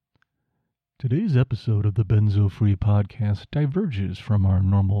Today's episode of the Benzo Free podcast diverges from our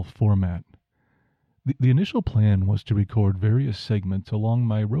normal format. The initial plan was to record various segments along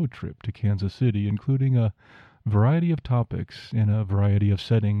my road trip to Kansas City, including a variety of topics in a variety of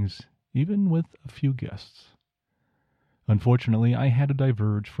settings, even with a few guests. Unfortunately, I had to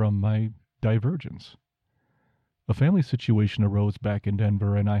diverge from my divergence. A family situation arose back in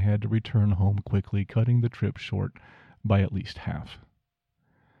Denver, and I had to return home quickly, cutting the trip short by at least half.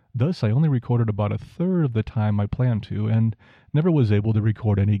 Thus, I only recorded about a third of the time I planned to, and never was able to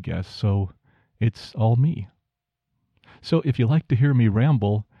record any guests, so it's all me. So if you like to hear me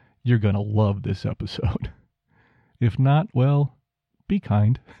ramble, you're gonna love this episode. If not, well, be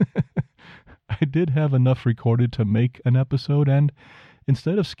kind. I did have enough recorded to make an episode, and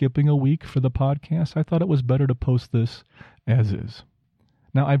instead of skipping a week for the podcast, I thought it was better to post this as is.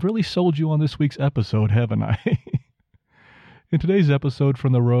 Now, I've really sold you on this week's episode, haven't I? In today's episode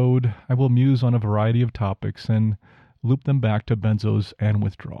from the road, I will muse on a variety of topics and loop them back to benzos and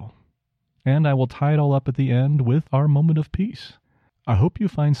withdrawal. And I will tie it all up at the end with our moment of peace. I hope you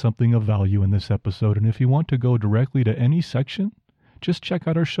find something of value in this episode, and if you want to go directly to any section, just check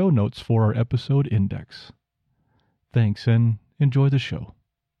out our show notes for our episode index. Thanks, and enjoy the show.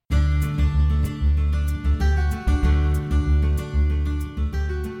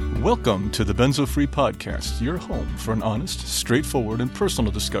 Welcome to the Benzo Free Podcast, your home for an honest, straightforward, and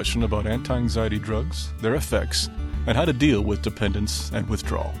personal discussion about anti-anxiety drugs, their effects, and how to deal with dependence and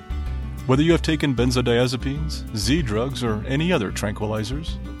withdrawal. Whether you have taken benzodiazepines, Z drugs, or any other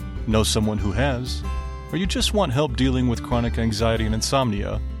tranquilizers, know someone who has, or you just want help dealing with chronic anxiety and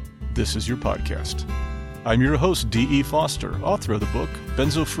insomnia, this is your podcast. I'm your host, D.E. Foster, author of the book,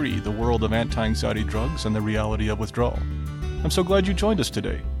 Benzo Free, The World of Anti-Anxiety Drugs and the Reality of Withdrawal. I'm so glad you joined us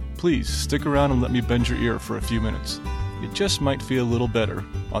today. Please stick around and let me bend your ear for a few minutes. It just might feel a little better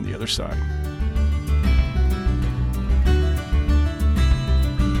on the other side.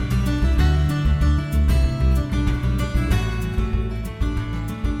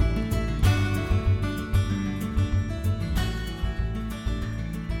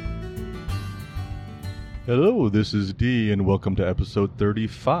 Hello, this is D, and welcome to episode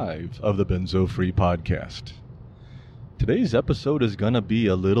 35 of the Benzo Free Podcast. Today's episode is going to be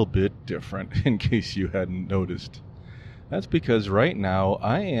a little bit different, in case you hadn't noticed. That's because right now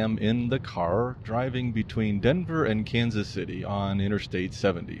I am in the car driving between Denver and Kansas City on Interstate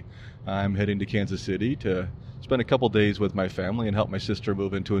 70. I'm heading to Kansas City to spend a couple days with my family and help my sister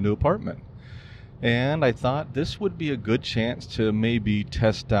move into a new apartment. And I thought this would be a good chance to maybe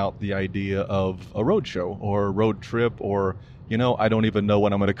test out the idea of a road show or a road trip, or, I don't even know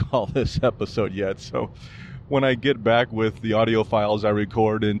what I'm going to call this episode yet, so when I get back with the audio files I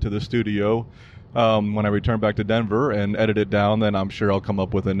record into the studio, when I return back to Denver and edit it down, then I'm sure I'll come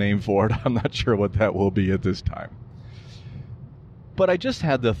up with a name for it. I'm not sure what that will be at this time. But I just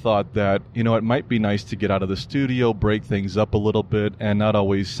had the thought that, it might be nice to get out of the studio, break things up a little bit, and not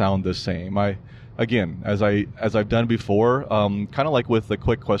always sound the same. Again, as I've done before, kind of like with the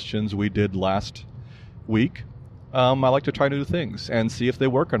quick questions we did last week, I like to try new things and see if they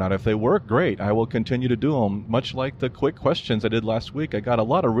work or not. If they work, great. I will continue to do them. Much like the quick questions I did last week, I got a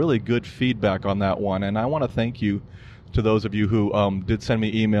lot of really good feedback on that one, and I want to thank you to those of you who did send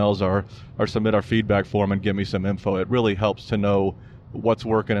me emails or submit our feedback form and give me some info. It really helps to know what's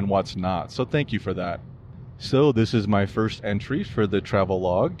working and what's not. So thank you for that. So this is my first entry for the travel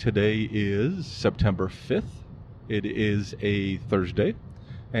log. Today is September 5th. It is a Thursday.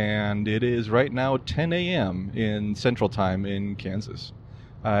 And it is right now 10 a.m. in Central Time in Kansas.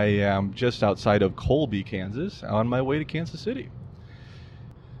 I am just outside of Colby, Kansas, on my way to Kansas City.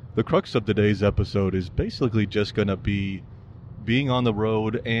 The crux of today's episode is basically just going to be being on the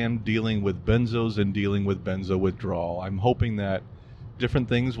road and dealing with benzos and dealing with benzo withdrawal. I'm hoping that different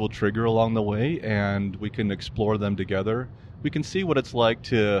things will trigger along the way and we can explore them together. We can see what it's like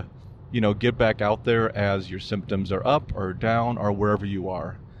to get back out there as your symptoms are up or down or wherever you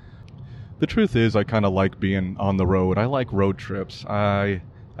are. The truth is, I kind of like being on the road. I like road trips. I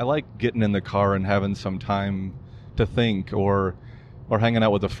like getting in the car and having some time to think, or hanging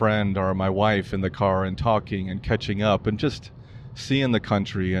out with a friend or my wife in the car and talking and catching up and just seeing the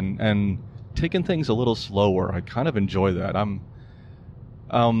country and taking things a little slower. I kind of enjoy that. I'm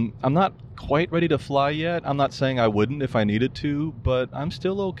not quite ready to fly yet. I'm not saying I wouldn't if I needed to, but I'm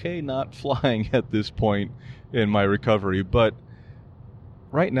still okay not flying at this point in my recovery. But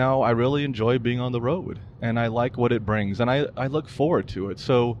right now, I really enjoy being on the road, and I like what it brings, and I look forward to it.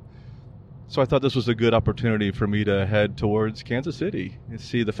 So I thought this was a good opportunity for me to head towards Kansas City and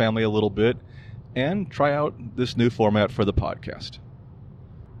see the family a little bit and try out this new format for the podcast.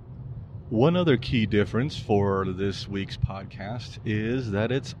 One other key difference for this week's podcast is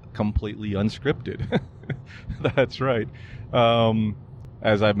that it's completely unscripted. That's right.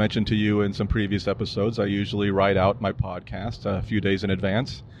 As I've mentioned to you in some previous episodes, I usually write out my podcast a few days in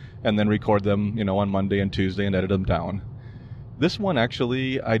advance and then record them, on Monday and Tuesday and edit them down. This one,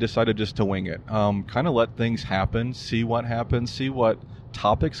 actually, I decided just to wing it. Kind of let things happen, see what happens, see what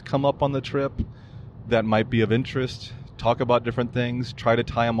topics come up on the trip that might be of interest, talk about different things, try to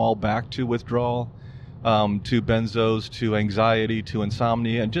tie them all back to withdrawal, to benzos, to anxiety, to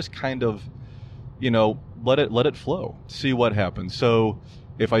insomnia, and just kind of, let it flow, see what happens. So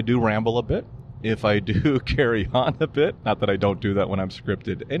if I do ramble a bit, if I do carry on a bit, not that I don't do that when I'm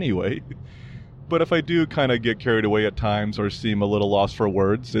scripted anyway, but if I do kind of get carried away at times or seem a little lost for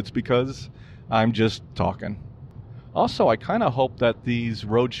words, it's because I'm just talking. Also, I kind of hope that these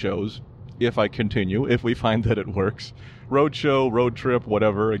road shows, if I continue, if we find that it works, road show, road trip,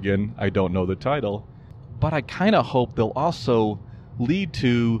 whatever, again, I don't know the title, but I kind of hope they'll also lead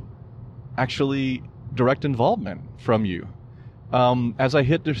to actually direct involvement from you. As I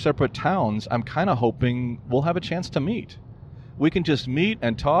hit their separate towns, I'm kind of hoping we'll have a chance to meet. We can just meet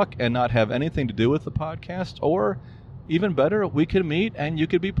and talk and not have anything to do with the podcast, or even better, we can meet and you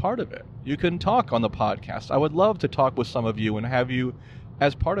could be part of it. You can talk on the podcast. I would love to talk with some of you and have you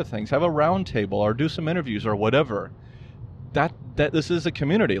as part of things, have a round table or do some interviews or whatever. That this is a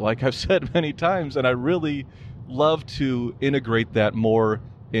community, like I've said many times, and I really love to integrate that more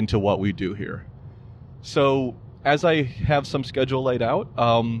into what we do here. So as I have some schedule laid out,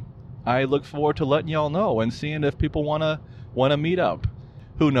 I look forward to letting y'all know and seeing if people want to meet up.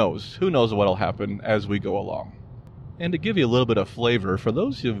 Who knows what'll happen as we go along. And to give you a little bit of flavor, for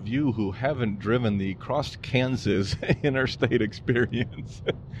those of you who haven't driven the cross-Kansas interstate experience,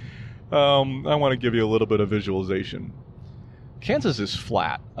 I want to give you a little bit of visualization. Kansas is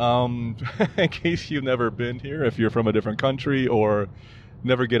flat. In case you've never been here, if you're from a different country or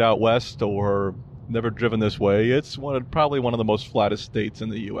never get out west or never driven this way, it's probably one of the most flattest states in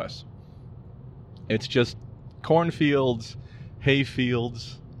the U.S. It's just cornfields, hay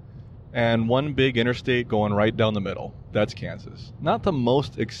fields, and one big interstate going right down the middle. That's Kansas. Not the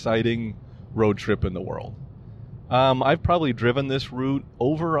most exciting road trip in the world. I've probably driven this route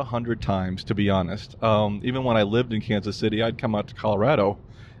over 100 times, to be honest. Even when I lived in Kansas City, I'd come out to Colorado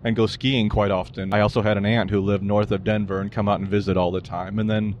and go skiing quite often. I also had an aunt who lived north of Denver and come out and visit all the time. And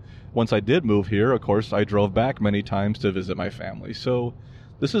then once I did move here, of course, I drove back many times to visit my family. So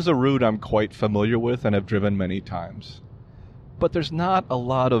this is a route I'm quite familiar with and have driven many times. But there's not a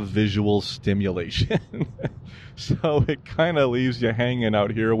lot of visual stimulation. So it kind of leaves you hanging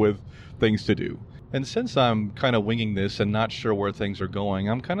out here with things to do. And since I'm kind of winging this and not sure where things are going,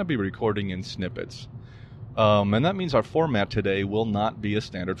 I'm kind of be recording in snippets. And that means our format today will not be a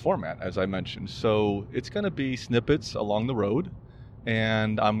standard format, as I mentioned. So it's going to be snippets along the road,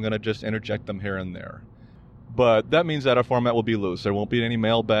 and I'm going to just interject them here and there. But that means that our format will be loose. There won't be any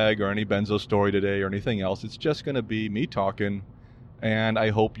mailbag or any Benzo story today or anything else. It's just going to be me talking, and I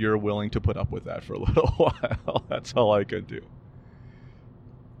hope you're willing to put up with that for a little while. That's all I can do.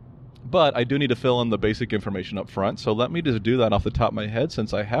 But I do need to fill in the basic information up front, so let me just do that off the top of my head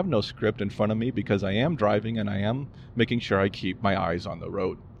since I have no script in front of me because I am driving and I am making sure I keep my eyes on the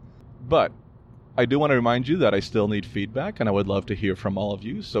road. But I do want to remind you that I still need feedback, and I would love to hear from all of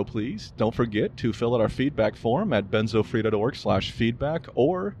you. So please don't forget to fill out our feedback form at benzofree.org/feedback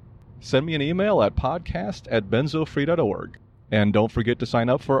or send me an email at podcast@benzofree.org. And don't forget to sign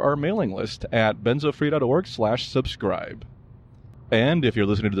up for our mailing list at benzofree.org/subscribe. And if you're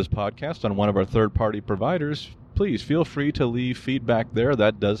listening to this podcast on one of our third-party providers, please feel free to leave feedback there.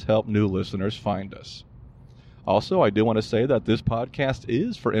 That does help new listeners find us. Also, I do want to say that this podcast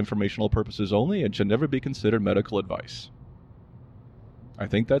is for informational purposes only and should never be considered medical advice. I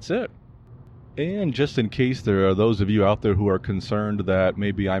think that's it. And just in case there are those of you out there who are concerned that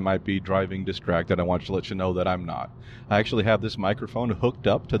maybe I might be driving distracted, I want to let you know that I'm not. I actually have this microphone hooked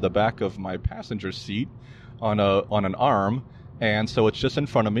up to the back of my passenger seat on an arm, and so it's just in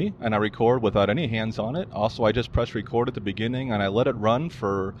front of me, and I record without any hands on it. Also, I just press record at the beginning, and I let it run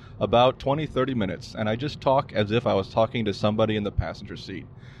for about 20-30 minutes, and I just talk as if I was talking to somebody in the passenger seat.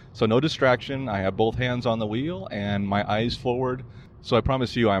 So no distraction. I have both hands on the wheel and my eyes forward, so I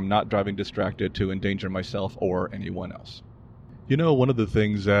promise you I'm not driving distracted to endanger myself or anyone else. You know, one of the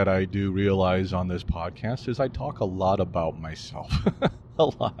things that I do realize on this podcast is I talk a lot about myself. A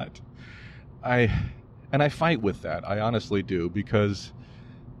lot. And I fight with that. I honestly do, because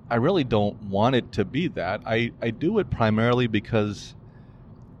I really don't want it to be that. I do it primarily because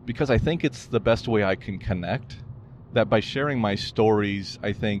I think it's the best way I can connect. That by sharing my stories,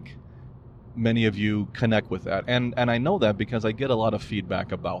 I think many of you connect with that. And I know that because I get a lot of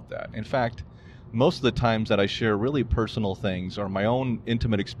feedback about that. In fact, most of the times that I share really personal things or my own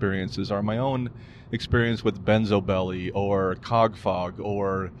intimate experiences or my own experience with benzo belly or cog fog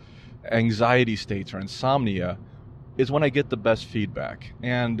or anxiety states or insomnia is when I get the best feedback.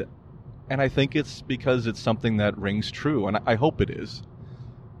 And I think it's because it's something that rings true, and I hope it is.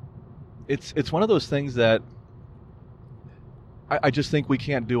 It's one of those things that I just think we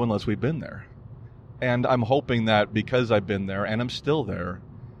can't do unless we've been there. And I'm hoping that because I've been there and I'm still there,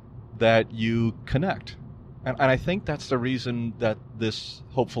 that you connect. And I think that's the reason that this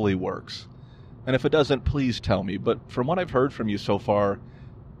hopefully works. And if it doesn't, please tell me. But from what I've heard from you so far,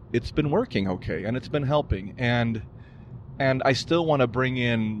 it's been working okay, and it's been helping. And I still want to bring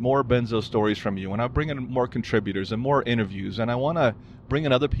in more benzo stories from you, and I bring in more contributors and more interviews, and I want to bring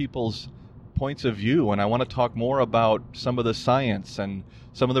in other people's points of view, and I want to talk more about some of the science and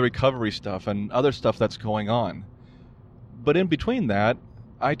some of the recovery stuff and other stuff that's going on. But in between that,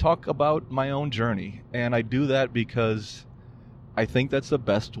 I talk about my own journey, and I do that because I think that's the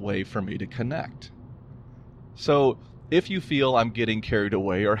best way for me to connect. So if you feel I'm getting carried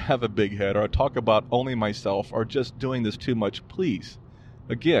away or have a big head or talk about only myself or just doing this too much, please,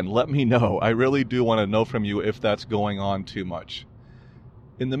 again, let me know. I really do want to know from you if that's going on too much.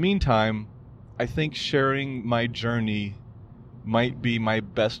 In the meantime, I think sharing my journey might be my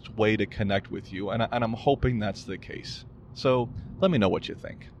best way to connect with you, and I'm hoping that's the case. So let me know what you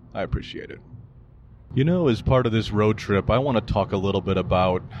think. I appreciate it. You know, as part of this road trip, I want to talk a little bit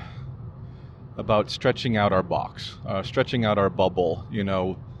about stretching out our box, stretching out our bubble,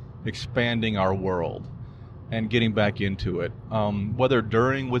 expanding our world and getting back into it, whether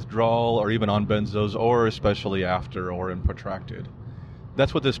during withdrawal or even on benzos or especially after or in protracted.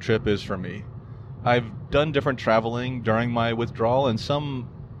 That's what this trip is for me. I've done different traveling during my withdrawal, and some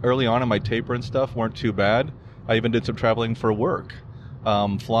early on in my taper and stuff weren't too bad. I even did some traveling for work,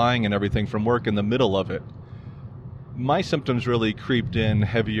 flying and everything from work in the middle of it. My symptoms really creeped in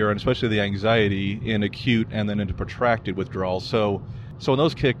heavier, and especially the anxiety, in acute and then into protracted withdrawal. So when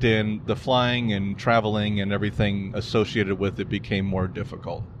those kicked in, the flying and traveling and everything associated with it became more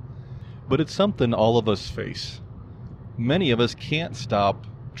difficult. But it's something all of us face. Many of us can't stop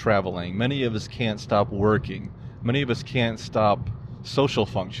traveling. Many of us can't stop working. Many of us can't stop social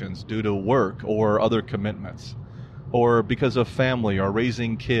functions due to work or other commitments, or because of family or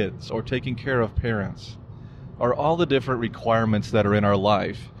raising kids or taking care of parents, or all the different requirements that are in our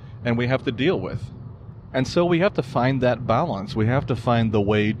life and we have to deal with. And so we have to find that balance. We have to find the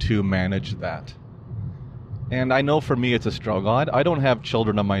way to manage that. And I know for me it's a struggle. I don't have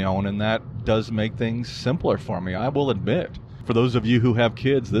children of my own, and that does make things simpler for me, I will admit. For those of you who have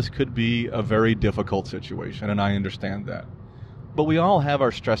kids, this could be a very difficult situation, and I understand that. But we all have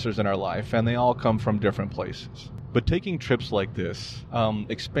our stressors in our life, and they all come from different places. But taking trips like this,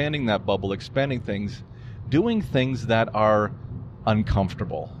 expanding that bubble, expanding things, doing things that are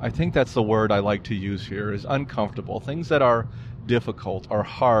uncomfortable. I think that's the word I like to use here, is uncomfortable. Things that are difficult, are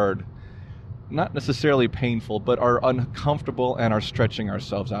hard, not necessarily painful, but are uncomfortable and are stretching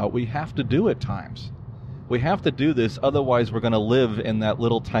ourselves out. We have to do at times. We have to do this, otherwise we're going to live in that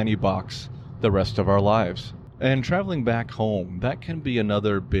little tiny box the rest of our lives. And traveling back home, that can be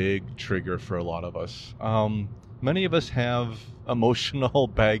another big trigger for a lot of us. Many of us have emotional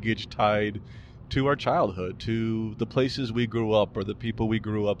baggage tied to our childhood, to the places we grew up or the people we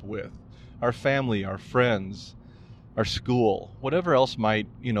grew up with, our family, our friends, our school, whatever else might,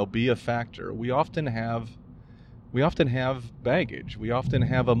 be a factor. We often have baggage. We often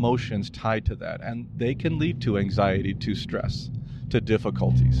have emotions tied to that, and they can lead to anxiety, to stress, to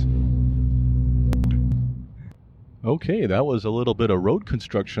difficulties. Okay, that was a little bit of road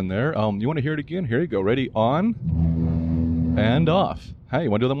construction there. You want to hear it again? Here you go. Ready? On and off. Hey, you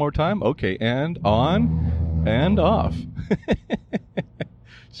want to do that one more time? Okay, and on and off.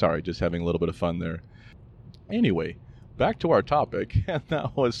 Sorry, just having a little bit of fun there. Anyway, back to our topic, and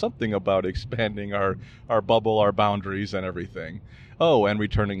that was something about expanding our bubble, our boundaries, and everything. Oh, and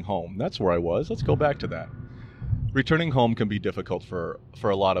returning home. That's where I was. Let's go back to that. Returning home can be difficult for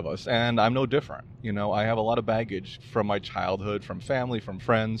a lot of us, and I'm no different. I have a lot of baggage from my childhood, from family, from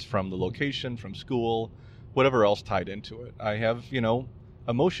friends, from the location, from school, whatever else tied into it. I have,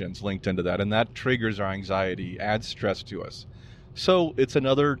 emotions linked into that, and that triggers our anxiety, adds stress to us. So it's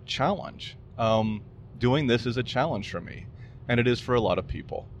another challenge. Doing this is a challenge for me, and it is for a lot of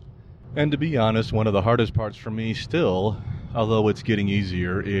people. And to be honest, one of the hardest parts for me still, although it's getting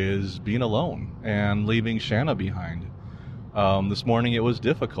easier, is being alone and leaving Shanna behind. This morning it was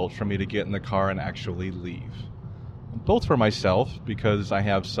difficult for me to get in the car and actually leave. Both for myself, because I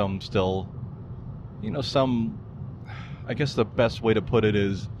have some still I guess the best way to put it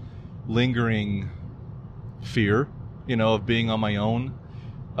is lingering fear, of being on my own.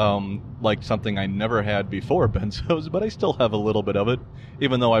 Like something I never had before benzos, but I still have a little bit of it,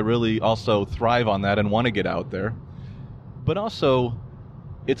 even though I really also thrive on that and want to get out there. But also,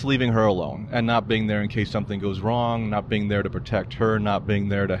 it's leaving her alone and not being there in case something goes wrong, not being there to protect her, not being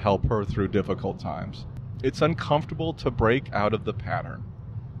there to help her through difficult times. It's uncomfortable to break out of the pattern.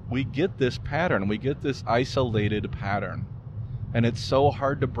 We get this pattern, we get this isolated pattern, and it's so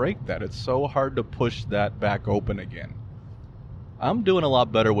hard to break that. It's so hard to push that back open again. I'm doing a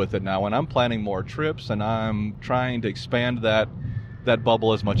lot better with it now, and I'm planning more trips, and I'm trying to expand that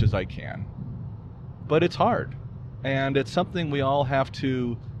bubble as much as I can. But it's hard, and it's something we all have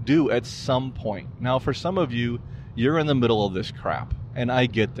to do at some point. Now, for some of you, you're in the middle of this crap, and I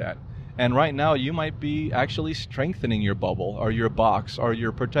get that. And right now, you might be actually strengthening your bubble, or your box, or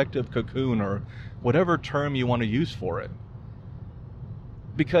your protective cocoon, or whatever term you want to use for it.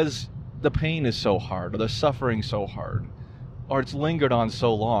 Because the pain is so hard, or the suffering so hard, or it's lingered on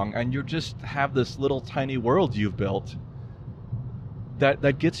so long, and you just have this little tiny world you've built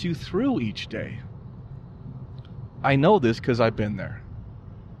that gets you through each day. I know this because I've been there.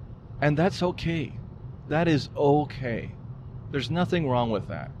 And that's okay. That is okay. There's nothing wrong with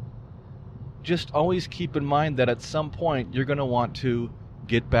that. Just always keep in mind that at some point you're going to want to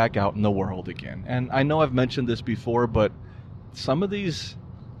get back out in the world again. And I know I've mentioned this before, but some of these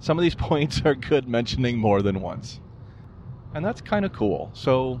points are good mentioning more than once. And that's kind of cool.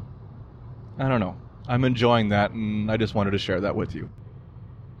 So, I don't know. I'm enjoying that, and I just wanted to share that with you.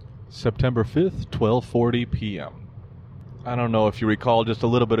 September 5th, 12:40 p.m. I don't know if you recall, just a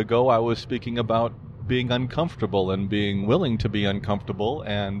little bit ago, I was speaking about being uncomfortable and being willing to be uncomfortable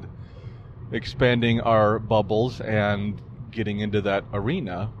and expanding our bubbles and getting into that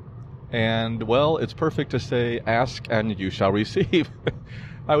arena. And, well, it's perfect to say, ask and you shall receive.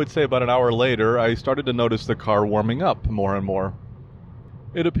 I would say about an hour later, I started to notice the car warming up more and more.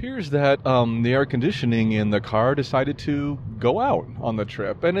 It appears that the air conditioning in the car decided to go out on the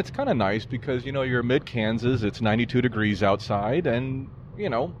trip. And it's kind of nice because, you're mid-Kansas, it's 92 degrees outside, and,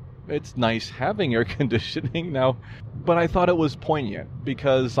 it's nice having air conditioning now. But I thought it was poignant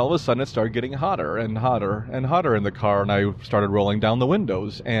because all of a sudden it started getting hotter and hotter and hotter in the car, and I started rolling down the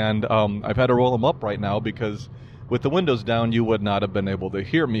windows. And I've had to roll them up right now because with the windows down, you would not have been able to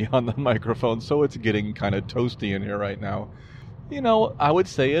hear me on the microphone, so it's getting kind of toasty in here right now. I would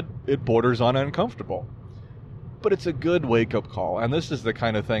say it borders on uncomfortable. But it's a good wake-up call, and this is the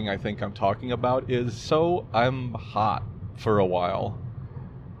kind of thing I think I'm talking about, is so I'm hot for a while.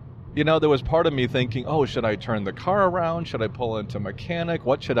 There was part of me thinking, should I turn the car around? Should I pull into mechanic?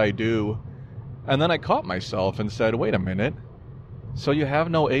 What should I do? And then I caught myself and said, wait a minute, so you have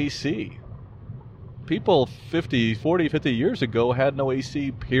no AC? People 40, 50 years ago had no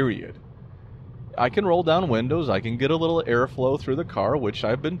AC, period. I can roll down windows, I can get a little airflow through the car, which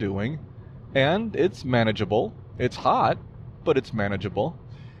I've been doing, and it's manageable. It's hot, but it's manageable.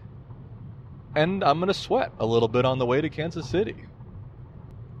 And I'm going to sweat a little bit on the way to Kansas City.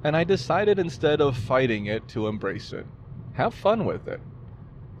 And I decided instead of fighting it to embrace it. Have fun with it.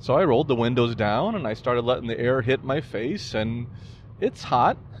 So I rolled the windows down and I started letting the air hit my face, and it's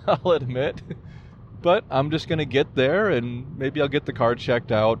hot, I'll admit. But I'm just going to get there, and maybe I'll get the car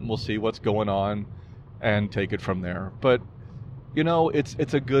checked out, and we'll see what's going on and take it from there. But,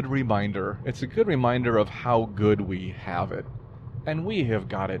 it's a good reminder. It's a good reminder of how good we have it. And we have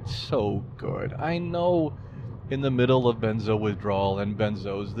got it so good. I know in the middle of benzo withdrawal and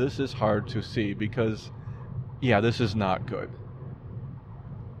benzos, this is hard to see because, this is not good.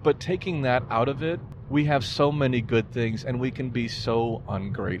 But taking that out of it, we have so many good things, and we can be so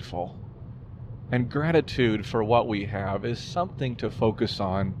ungrateful. And gratitude for what we have is something to focus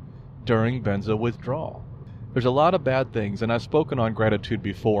on during benzo withdrawal. There's a lot of bad things, and I've spoken on gratitude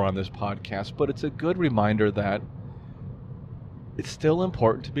before on this podcast, but it's a good reminder that it's still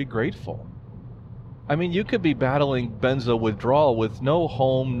important to be grateful. I mean, you could be battling benzo withdrawal with no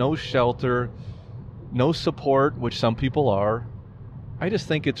home, no shelter, no support, which some people are. I just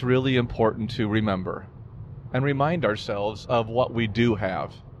think it's really important to remember and remind ourselves of what we do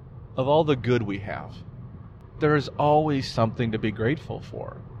have, of all the good we have. There is always something to be grateful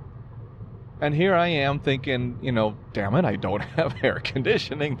for. And here I am thinking, damn it, I don't have air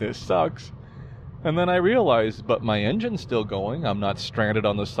conditioning. This sucks. And then I realized, but my engine's still going. I'm not stranded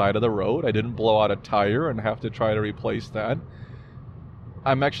on the side of the road. I didn't blow out a tire and have to try to replace that.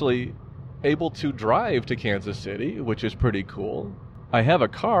 I'm actually able to drive to Kansas City, which is pretty cool. I have a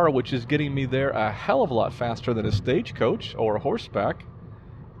car, which is getting me there a hell of a lot faster than a stagecoach or a horseback.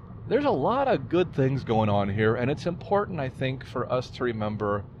 there's a lot of good things going on here, and it's important, I think, for us to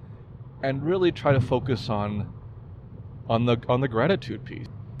remember and really try to focus on the gratitude piece.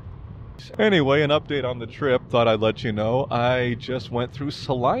 Anyway, an update on the trip. Thought I'd let you know. I just went through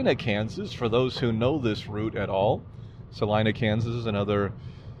Salina, Kansas. For those who know this route at all, Salina, Kansas is another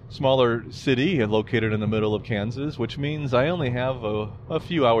smaller city located in the middle of Kansas, which means I only have a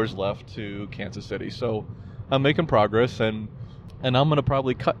few hours left to Kansas City. So I'm making progress, and I'm going to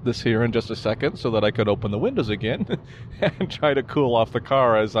probably cut this here in just a second so that I could open the windows again and try to cool off the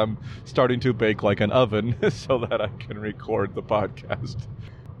car as I'm starting to bake like an oven so that I can record the podcast.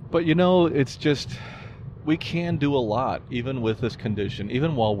 But it's just, we can do a lot even with this condition,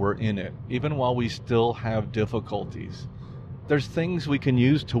 even while we're in it, even while we still have difficulties. There's things we can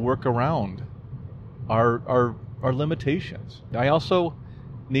use to work around our limitations. I also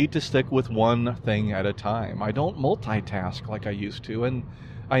need to stick with one thing at a time. I don't multitask like I used to, and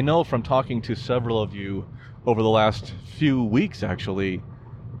I know from talking to several of you over the last few weeks, actually,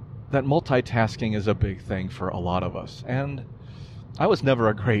 that multitasking is a big thing for a lot of us. And I was never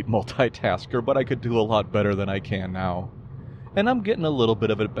a great multitasker, but I could do a lot better than I can now. And I'm getting a little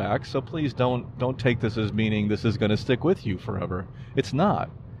bit of it back, so please don't take this as meaning this is going to stick with you forever. It's not.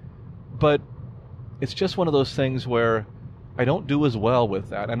 But it's just one of those things where I don't do as well with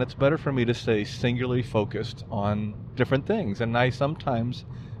that, and it's better for me to stay singularly focused on different things. And I sometimes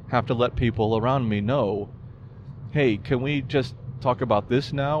have to let people around me know, hey, can we just talk about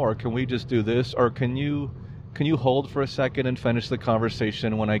this now, or can we just do this, or can you hold for a second and finish the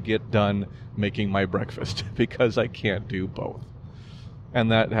conversation when I get done making my breakfast? Because I can't do both.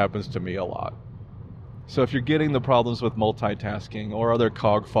 And that happens to me a lot. So if you're getting the problems with multitasking or other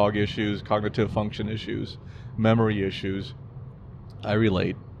fog issues, cognitive function issues, memory issues, I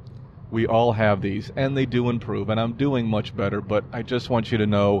relate. We all have these, and they do improve, and I'm doing much better, but I just want you to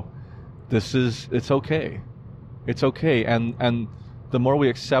know it's okay. It's okay, and the more we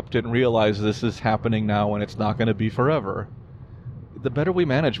accept it and realize this is happening now and it's not going to be forever, the better we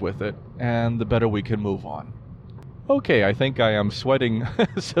manage with it, and the better we can move on. Okay, I think I am sweating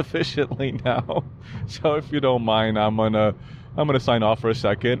sufficiently now, so if you don't mind, I'm gonna sign off for a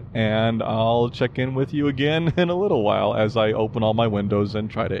second, and I'll check in with you again in a little while as I open all my windows and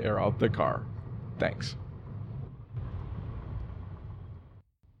try to air out the car. Thanks.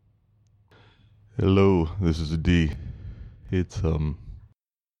 Hello, this is D. It's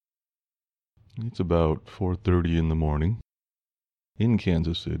about 4:30 in the morning in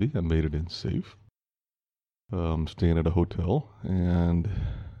Kansas City. I made it in safe. Staying at a hotel, and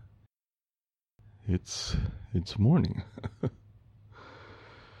it's morning.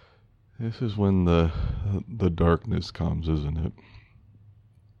 This is when the darkness comes, isn't it?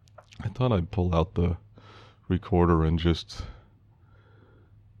 I thought I'd pull out the recorder and just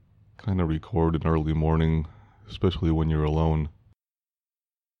kind of record an early morning, especially when you're alone.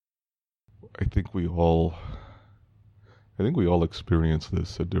 I think we all experience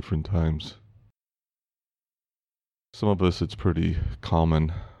this at different times. Some of us, it's pretty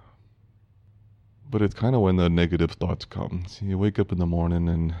common, but it's kind of when the negative thoughts come. So you wake up in the morning,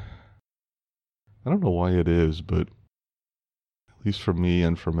 and I don't know why it is, but at least for me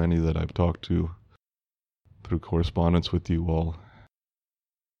and for many that I've talked to through correspondence with you all,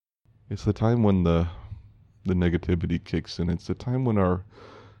 it's the time when the negativity kicks in. It's the time when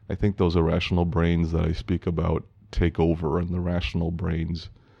I think those irrational brains that I speak about take over, and the rational brains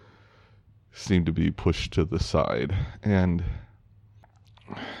seem to be pushed to the side, and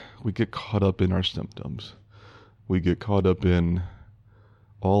we get caught up in our symptoms. We get caught up in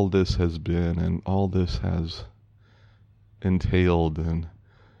all this has been and all this has entailed, and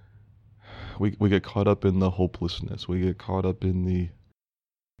we get caught up in the hopelessness. We get caught up in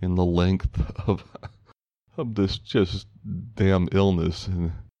the length of this just damn illness,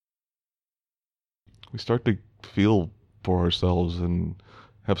 and we start to feel for ourselves and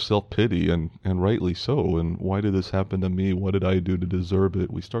have self-pity, and rightly so. And why did this happen to me? What did I do to deserve it?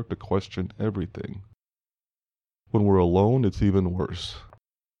 We start to question everything. When we're alone, it's even worse.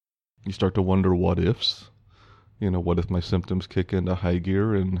 You start to wonder what ifs. What if my symptoms kick into high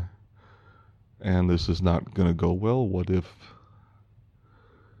gear and this is not going to go well? What if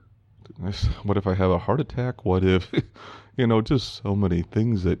I have a heart attack? What if, just so many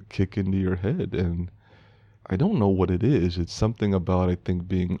things that kick into your head. And I don't know what it is. It's something about, I think,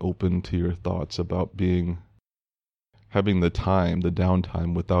 being open to your thoughts, about having the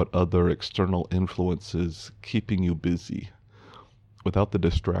downtime without other external influences keeping you busy, without the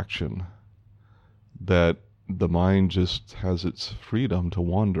distraction, that the mind just has its freedom to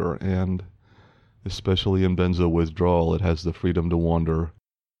wander. And especially in benzo withdrawal, it has the freedom to wander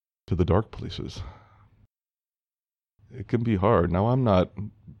to the dark places. It can be hard. Now, I'm not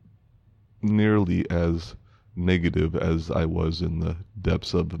nearly as negative as I was in the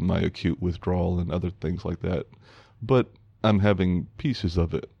depths of my acute withdrawal and other things like that, but I'm having pieces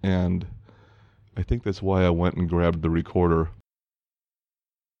of it, and I think that's why I went and grabbed the recorder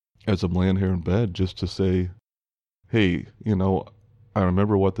as I'm laying here in bed, just to say, hey, I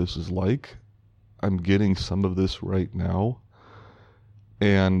remember what this is like. I'm getting some of this right now,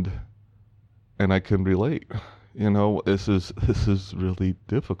 and I can relate. This is really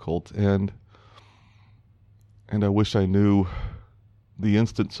difficult, and I wish I knew the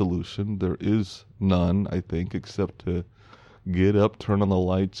instant solution. There is none, I think, except to get up, turn on the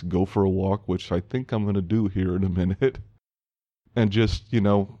lights, go for a walk, which I think I'm going to do here in a minute, and just,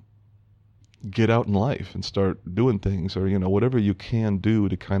 get out in life and start doing things, or, whatever you can do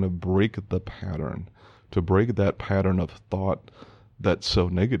to kind of break the pattern, to break that pattern of thought that's so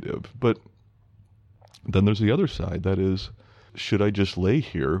negative. But then there's the other side, that is, should I just lay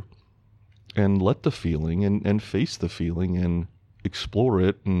here and let the feeling and face the feeling and explore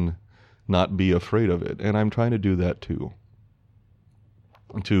it and not be afraid of it? And I'm trying to do that too,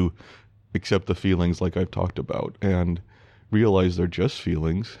 to accept the feelings like I've talked about and realize they're just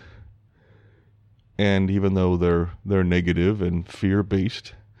feelings. And even though they're negative and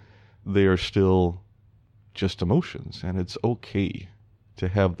fear-based, they are still just emotions, and it's okay to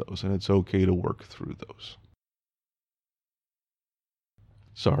have those, and it's okay to work through those.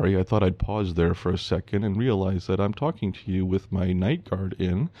 Sorry, I thought I'd pause there for a second and realize that I'm talking to you with my night guard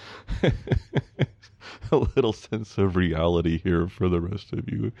in. A little sense of reality here for the rest of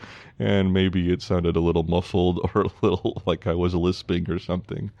you. And maybe it sounded a little muffled or a little like I was lisping or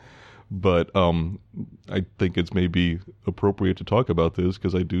something. But I think it's maybe appropriate to talk about this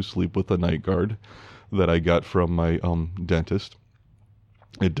because I do sleep with a night guard that I got from my dentist.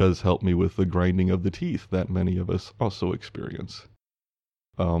 It does help me with the grinding of the teeth that many of us also experience.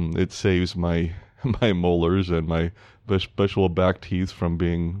 It saves my molars and my special back teeth from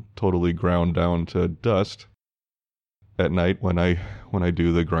being totally ground down to dust at night when I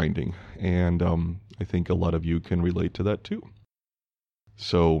do the grinding. And I think a lot of you can relate to that too.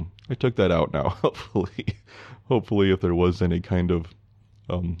 So I took that out now. Hopefully, if there was any kind of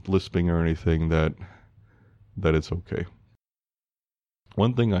lisping or anything, that it's okay.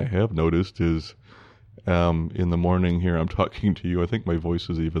 One thing I have noticed is in the morning here, I'm talking to you. I think my voice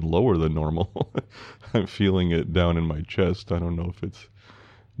is even lower than normal. I'm feeling it down in my chest. I don't know if it's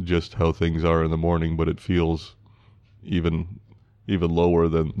just how things are in the morning, but it feels even lower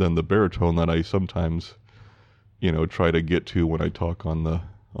than the baritone that I sometimes try to get to when I talk on the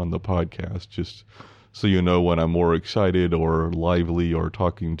podcast, just so when I'm more excited or lively or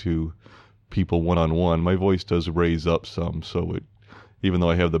talking to people one-on-one, my voice does raise up some. So even though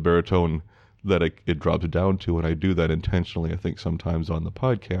I have the baritone that it drops down to, and I do that intentionally, I think sometimes on the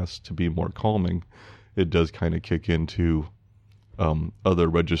podcast to be more calming, it does kind of kick into other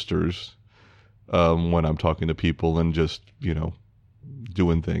registers when I'm talking to people and just,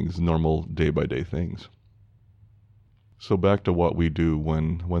 doing things, normal day-by-day things. So back to what we do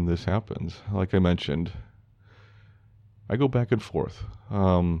when this happens. Like I mentioned, I go back and forth.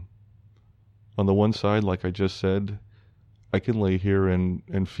 On the one side, like I just said, I can lay here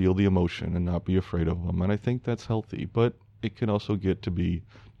and feel the emotion and not be afraid of them. And I think that's healthy, but it can also get to be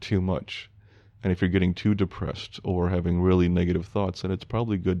too much. And if you're getting too depressed or having really negative thoughts, then it's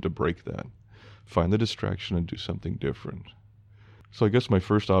probably good to break that. Find the distraction and do something different. So I guess my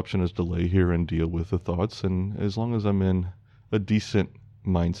first option is to lay here and deal with the thoughts, and as long as I'm in a decent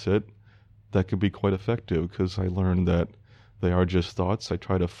mindset, that can be quite effective because I learned that they are just thoughts. I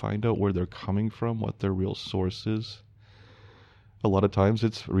try to find out where they're coming from, what their real source is. A lot of times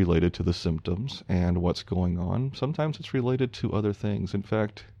it's related to the symptoms and what's going on. Sometimes it's related to other things. In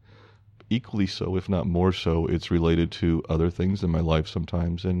fact, equally so, if not more so, it's related to other things in my life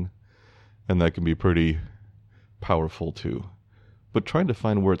sometimes, and that can be pretty powerful too. But trying to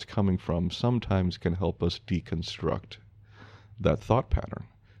find where it's coming from sometimes can help us deconstruct that thought pattern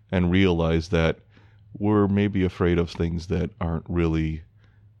and realize that we're maybe afraid of things that aren't really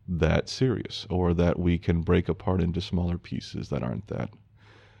that serious, or that we can break apart into smaller pieces that aren't that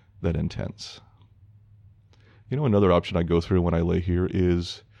intense. Another option I go through when I lay here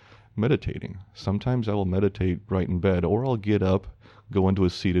is meditating. Sometimes I will meditate right in bed, or I'll get up, go into a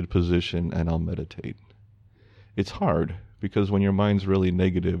seated position, and I'll meditate. It's hard because when your mind's really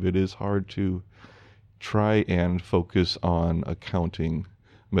negative, it is hard to try and focus on a counting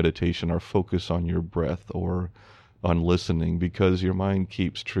meditation or focus on your breath or on listening because your mind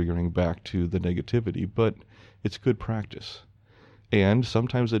keeps triggering back to the negativity. But it's good practice. And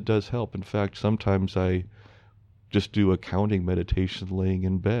sometimes it does help. In fact, sometimes I just do a counting meditation laying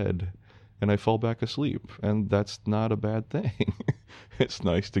in bed and I fall back asleep. And that's not a bad thing. It's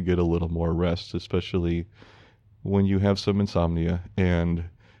nice to get a little more rest, especially when you have some insomnia and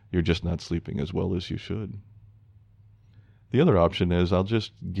you're just not sleeping as well as you should. The other option is I'll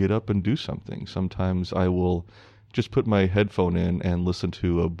just get up and do something. Sometimes I will just put my headphone in and listen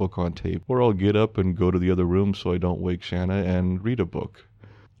to a book on tape, or I'll get up and go to the other room so I don't wake Shanna and read a book.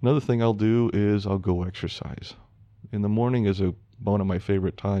 Another thing I'll do is I'll go exercise. In the morning is one of my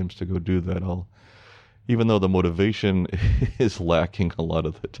favorite times to go do that. Even though the motivation is lacking a lot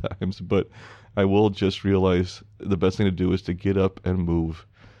of the times, but I will just realize the best thing to do is to get up and move.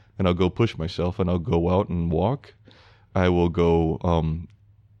 And I'll go push myself and I'll go out and walk. I will go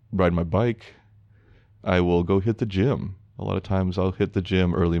ride my bike. I will go hit the gym. A lot of times I'll hit the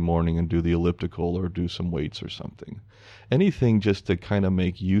gym early morning and do the elliptical or do some weights or something. Anything just to kind of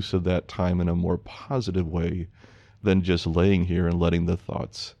make use of that time in a more positive way than just laying here and letting the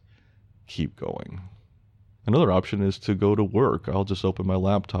thoughts keep going. Another option is to go to work. I'll just open my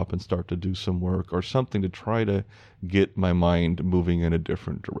laptop and start to do some work or something to try to get my mind moving in a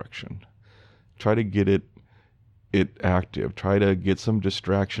different direction. Try to get it active. Try to get some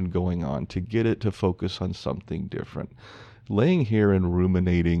distraction going on to get it to focus on something different. Laying here and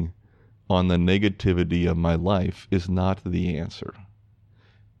ruminating on the negativity of my life is not the answer.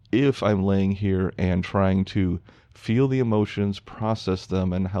 If I'm laying here and trying to feel the emotions, process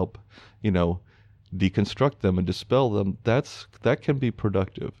them, and help, deconstruct them and dispel them, that can be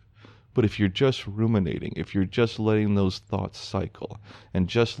productive. But if you're just ruminating, if you're just letting those thoughts cycle and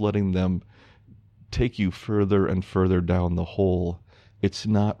just letting them take you further and further down the hole, it's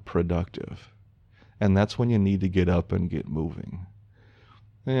not productive. And that's when you need to get up and get moving.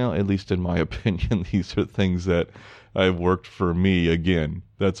 At least in my opinion, these are things that have worked for me. Again,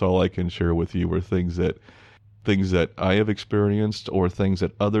 that's all I can share with you, are things that I have experienced or things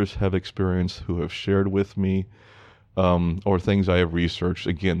that others have experienced who have shared with me, or things I have researched.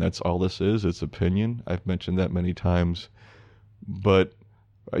 Again, that's all this is. It's opinion. I've mentioned that many times, but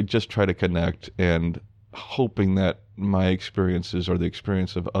I just try to connect and hoping that my experiences or the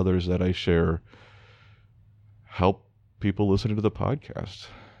experience of others that I share help people listening to the podcast.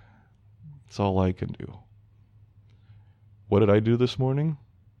 That's all I can do. What did I do this morning?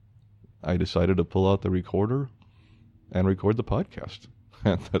 I decided to pull out the recorder and record the podcast.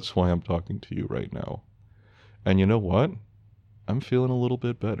 And that's why I'm talking to you right now. And you know what? I'm feeling a little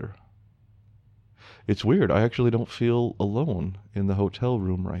bit better. It's weird. I actually don't feel alone in the hotel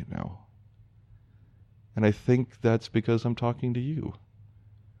room right now. And I think that's because I'm talking to you.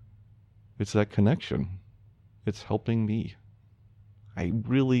 It's that connection. It's helping me. I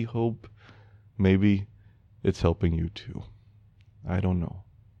really hope maybe it's helping you too. I don't know.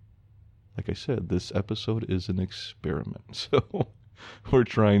 Like I said, this episode is an experiment. So we're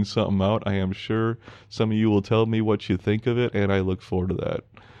trying something out. I am sure some of you will tell me what you think of it, and I look forward to that.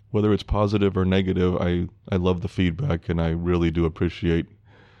 Whether it's positive or negative, I love the feedback, and I really do appreciate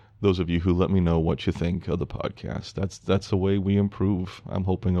those of you who let me know what you think of the podcast. That's the way we improve. I'm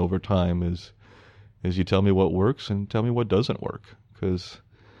hoping over time is you tell me what works and tell me what doesn't work, because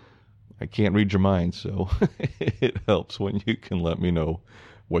I can't read your mind, so it helps when you can let me know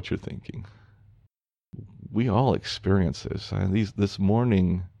what you're thinking. We all experience this. This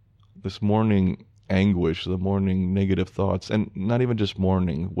morning anguish, the morning negative thoughts, and not even just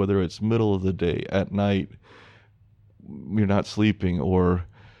morning, whether it's middle of the day, at night, you're not sleeping, or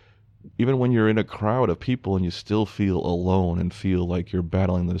even when you're in a crowd of people and you still feel alone and feel like you're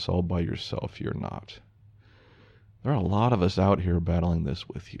battling this all by yourself, you're not. There are a lot of us out here battling this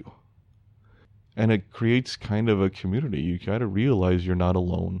with you. And it creates kind of a community. You got to realize you're not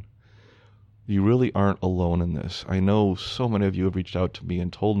alone. You really aren't alone in this. I know so many of you have reached out to me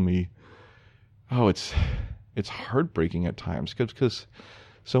and told me, oh, it's heartbreaking at times, because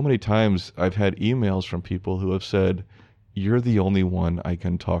so many times I've had emails from people who have said, you're the only one I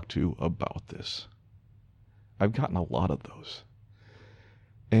can talk to about this. I've gotten a lot of those.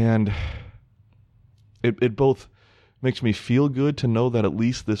 And it both makes me feel good to know that at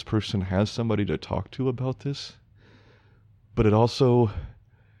least this person has somebody to talk to about this, but it also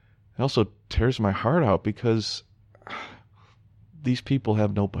tears my heart out because these people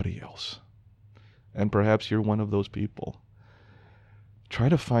have nobody else. And perhaps you're one of those people. Try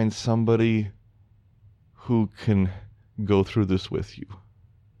to find somebody who can go through this with you.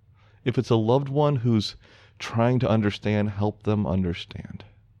 If it's a loved one who's trying to understand, help them understand.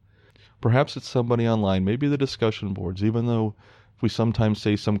 Perhaps it's somebody online, maybe the discussion boards, even though we sometimes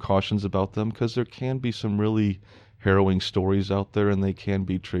say some cautions about them, because there can be some really harrowing stories out there, and they can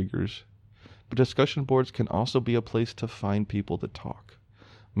be triggers. But discussion boards can also be a place to find people to talk.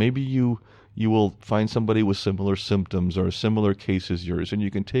 Maybe you will find somebody with similar symptoms or a similar case as yours, and you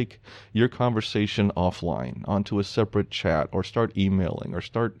can take your conversation offline onto a separate chat, or start emailing, or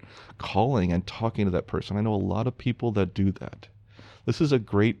start calling and talking to that person. I know a lot of people that do that. This is a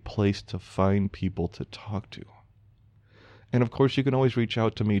great place to find people to talk to. And of course, you can always reach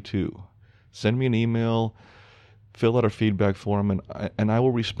out to me too. Send me an email, fill out our feedback form, and I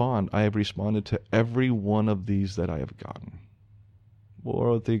will respond. I have responded to every one of these that I have gotten.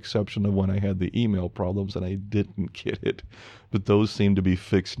 Or with the exception of when I had the email problems and I didn't get it. But those seem to be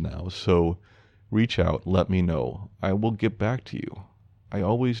fixed now. So reach out, let me know. I will get back to you. I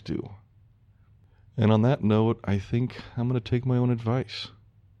always do. And on that note, I think I'm going to take my own advice.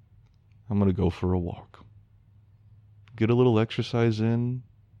 I'm going to go for a walk. Get a little exercise in,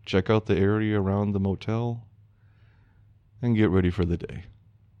 check out the area around the motel, and get ready for the day.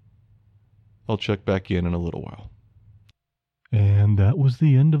 I'll check back in a little while. And that was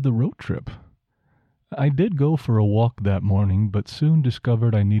the end of the road trip. I did go for a walk that morning, but soon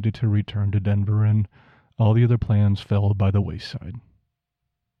discovered I needed to return to Denver, and all the other plans fell by the wayside.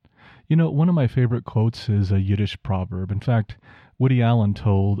 You know, one of my favorite quotes is a Yiddish proverb. In fact, Woody Allen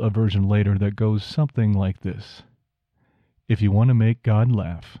told a version later that goes something like this: "If you want to make God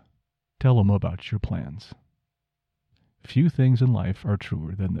laugh, tell him about your plans." Few things in life are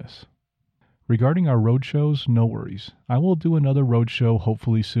truer than this. Regarding our road shows, no worries. I will do another road show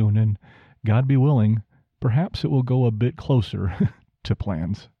hopefully soon, and God be willing, perhaps it will go a bit closer to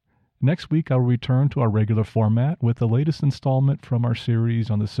plans. Next week, I'll return to our regular format with the latest installment from our series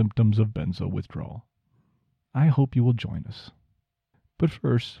on the symptoms of benzo withdrawal. I hope you will join us. But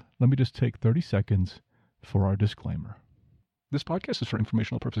first, let me just take 30 seconds for our disclaimer. This podcast is for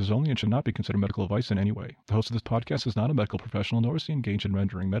informational purposes only and should not be considered medical advice in any way. The host of this podcast is not a medical professional, nor is he engaged in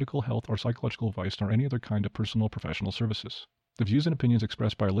rendering medical, health, or psychological advice, nor any other kind of personal or professional services. The views and opinions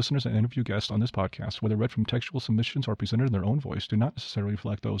expressed by our listeners and interview guests on this podcast, whether read from textual submissions or presented in their own voice, do not necessarily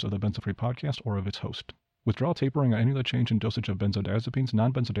reflect those of the Benzo Free podcast or of its host. Withdrawal, tapering, or any other change in dosage of benzodiazepines,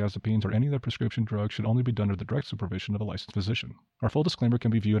 non-benzodiazepines, or any other prescription drug should only be done under the direct supervision of a licensed physician. Our full disclaimer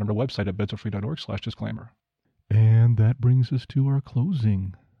can be viewed on our website at benzofree.org/disclaimer. And that brings us to our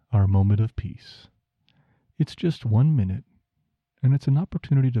closing, our moment of peace. It's just 1 minute, and it's an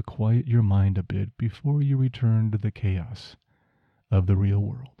opportunity to quiet your mind a bit before you return to the chaos of the real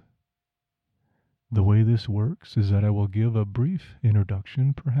world. The way this works is that I will give a brief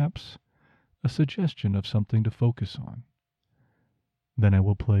introduction, perhaps a suggestion of something to focus on. Then I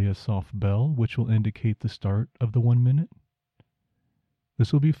will play a soft bell, which will indicate the start of the 1 minute.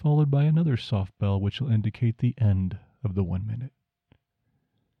 This will be followed by another soft bell, which will indicate the end of the 1 minute.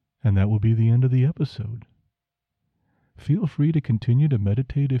 And that will be the end of the episode. Feel free to continue to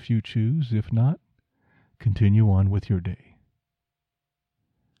meditate if you choose. If not, continue on with your day.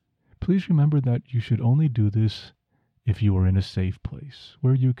 Please remember that you should only do this if you are in a safe place,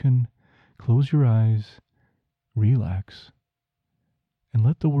 where you can close your eyes, relax, and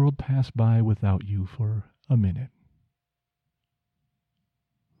let the world pass by without you for a minute.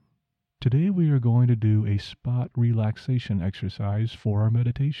 Today we are going to do a spot relaxation exercise for our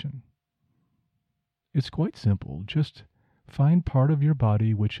meditation. It's quite simple. Just find part of your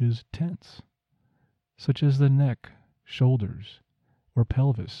body which is tense, such as the neck, shoulders, or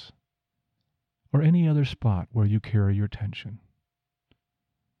pelvis, or any other spot where you carry your tension.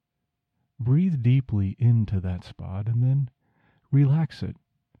 Breathe deeply into that spot and then relax it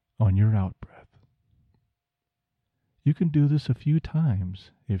on your out-breath. You can do this a few times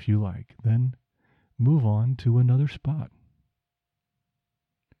if you like, then move on to another spot.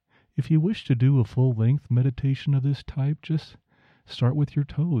 If you wish to do a full-length meditation of this type, just start with your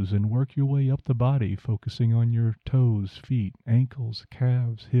toes and work your way up the body, focusing on your toes, feet, ankles,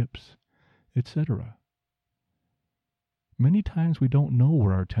 calves, hips, etc. Many times we don't know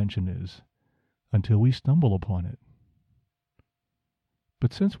where our tension is until we stumble upon it.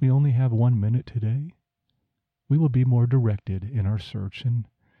 But since we only have 1 minute today, we will be more directed in our search and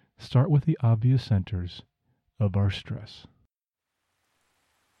start with the obvious centers of our stress.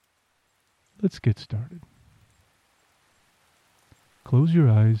 Let's get started. Close your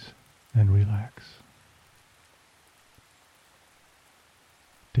eyes and relax.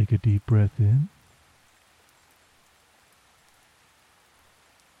 Take a deep breath in.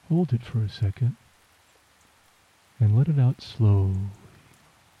 Hold it for a second and let it out slowly.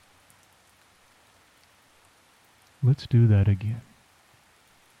 Let's do that again.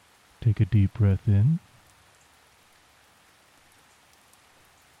 Take a deep breath in.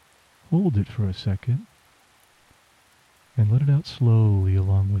 Hold it for a second and let it out slowly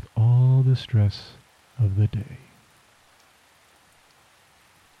along with all the stress of the day.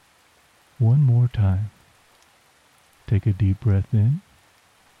 One more time. Take a deep breath in.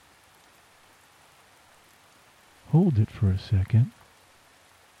 Hold it for a second.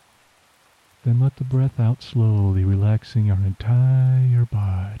 Then let the breath out slowly, relaxing our entire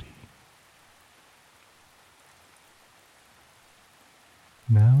body.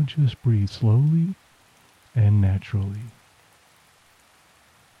 Now just breathe slowly and naturally.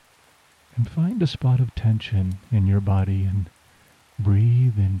 And find a spot of tension in your body and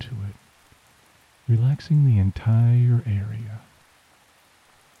breathe into it, relaxing the entire area.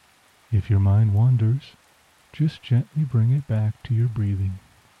 If your mind wanders, just gently bring it back to your breathing.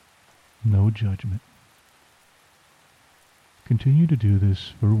 No judgment. Continue to do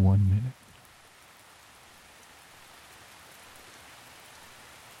this for 1 minute.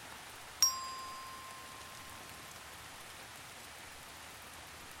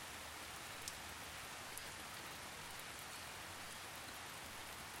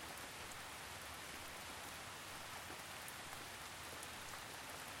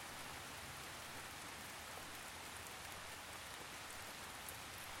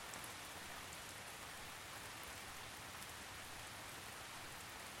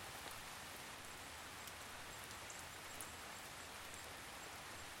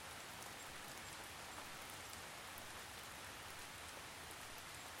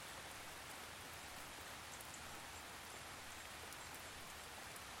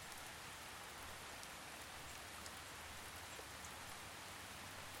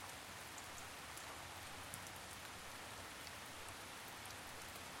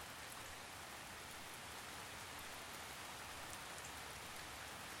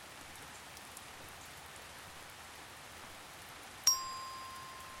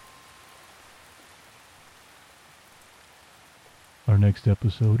 Our next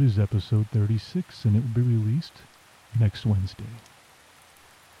episode is episode 36, and it will be released next Wednesday.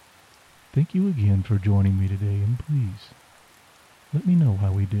 Thank you again for joining me today, and please, let me know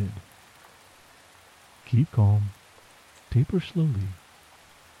how we did. Keep calm, taper slowly,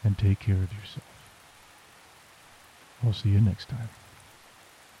 and take care of yourself. I'll see you next time.